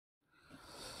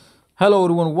Hello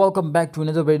everyone, welcome back to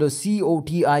another video.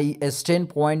 COTI is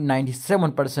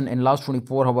 10.97% in last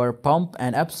 24-hour pump,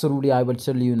 and absolutely I will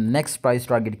tell you next price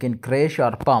target can crash or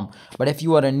pump. But if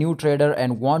you are a new trader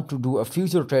and want to do a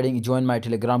future trading, join my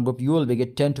Telegram group. You will be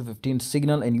get 10 to 15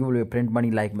 signal and you will be print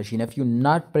money like machine. If you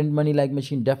not print money like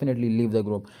machine, definitely leave the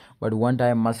group. But one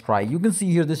time must try. You can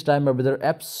see here this time, my brother,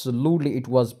 absolutely it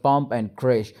was pump and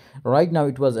crash. Right now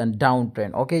it was a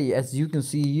downtrend. Okay, as you can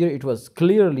see here, it was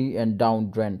clearly a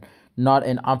downtrend, not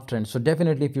an uptrend. So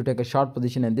definitely if you take a short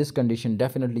position in this condition,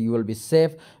 definitely you will be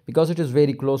safe because it is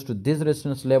very close to this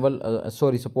resistance level,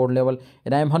 support level,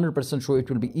 and I am 100% sure it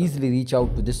will be easily reach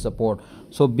out to this support.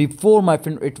 So before my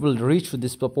friend it will reach to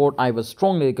this support, I will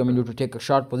strongly recommend you to take a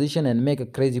short position and make a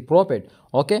crazy profit.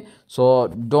 Okay, so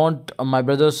don't my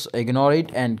brothers ignore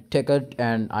it and take it,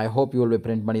 and I hope you will be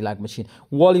print money like machine.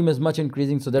 Volume is much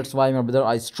increasing, so that's why my brother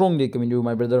I strongly recommend you,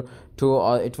 my brother,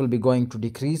 to it will be going to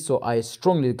decrease, so I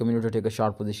strongly recommend you to take a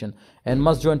short position and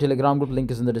must join Telegram group.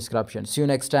 Link is in the description. See you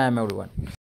next time, everyone.